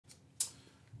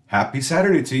Happy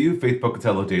Saturday to you, Faith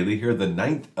Pocatello Daily here, the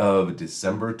 9th of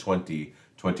December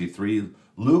 2023,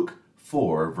 Luke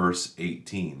 4, verse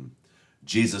 18.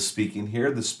 Jesus speaking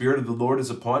here, the Spirit of the Lord is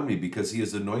upon me because he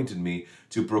has anointed me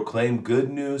to proclaim good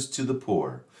news to the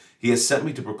poor. He has sent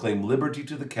me to proclaim liberty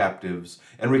to the captives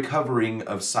and recovering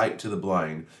of sight to the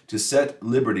blind, to set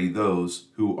liberty those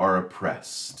who are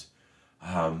oppressed.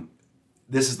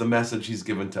 This is the message he's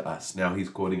given to us. Now he's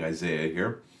quoting Isaiah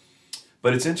here.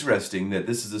 But it's interesting that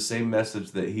this is the same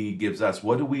message that he gives us.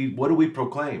 What do we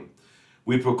proclaim?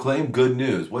 We proclaim good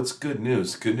news. What's good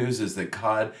news? Good news is that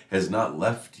God has not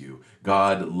left you.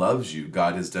 God loves you.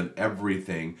 God has done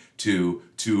everything to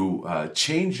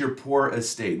change your poor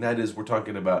estate. And that is, we're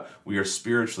talking about we are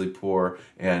spiritually poor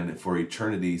and for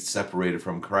eternity separated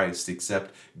from Christ,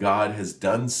 except God has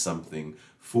done something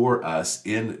for us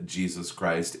in Jesus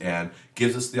Christ and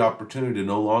gives us the opportunity to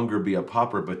no longer be a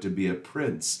pauper, but to be a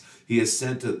prince. He has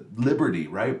sent liberty,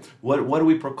 right? What do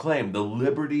we proclaim? The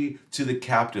liberty to the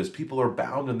captives. People are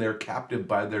bound and they're captive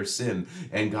by their sin,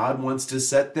 and God wants to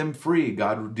set them free.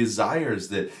 God desires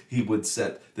that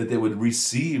they would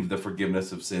receive the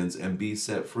forgiveness of sins and be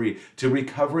set free. To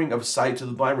recovering of sight to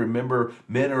the blind. Remember,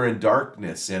 men are in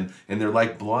darkness and they're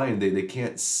like blind. They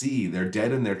can't see. They're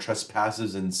dead in their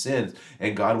trespasses and sins.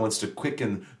 And God wants to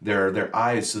quicken their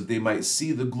eyes so that they might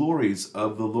see the glories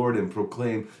of the Lord and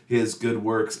proclaim his good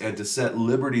works, and to set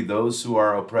liberty those who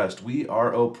are oppressed. We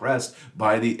are oppressed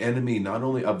by the enemy, not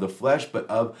only of the flesh, but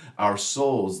of our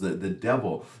souls, the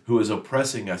devil who is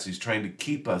oppressing us. He's trying to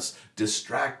keep us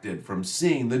distracted from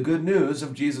seeing the good news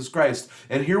of Jesus Christ.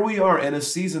 And here we are in a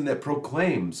season that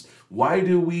proclaims, why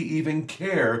do we even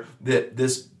care that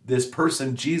this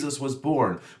person, Jesus, was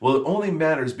born? Well, it only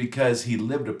matters because he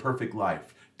lived a perfect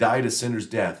life, died a sinner's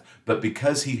death, but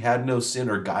because he had no sin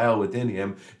or guile within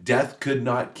him, death could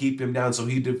not keep him down. So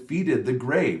he defeated the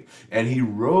grave, and he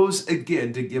rose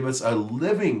again to give us a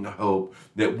living hope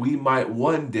that we might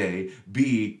one day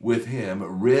be with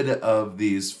him, rid of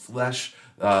these flesh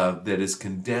that is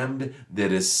condemned,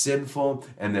 that is sinful,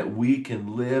 and that we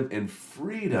can live in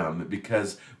freedom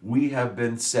because we have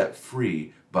been set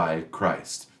free by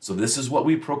Christ. So this is what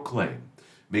we proclaim.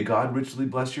 May God richly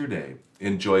bless your day.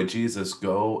 Enjoy Jesus.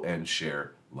 Go and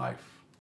share life.